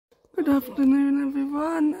Good afternoon,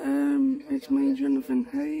 everyone. It's me, Jonathan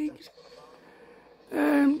Higgs.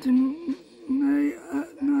 Tonight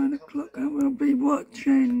at 9 o'clock, I will be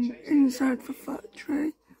watching Inside the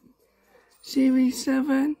Factory, Series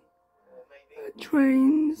 7.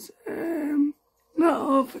 Trains, not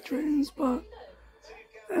all the trains, but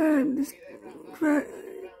this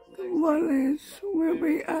Wallace will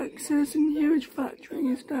be accessing huge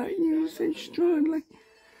factories that use extraordinary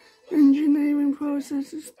engineering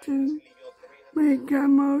processes to make our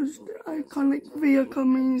most iconic vehicle.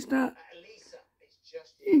 Means that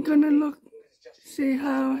you're gonna see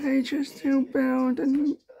how HS2 build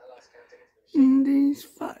in these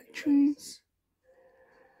factories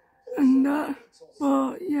and that.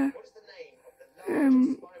 But yeah,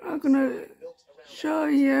 I'm gonna show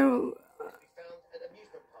you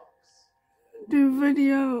the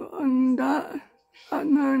video on that at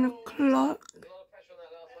 9 o'clock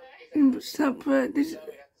in separate. This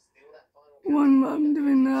one I'm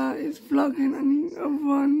doing that is vlogging, and the other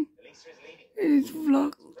one is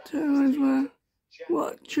vlog 2 as well,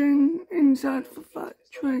 watching Inside the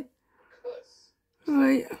Factory.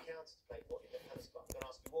 Right.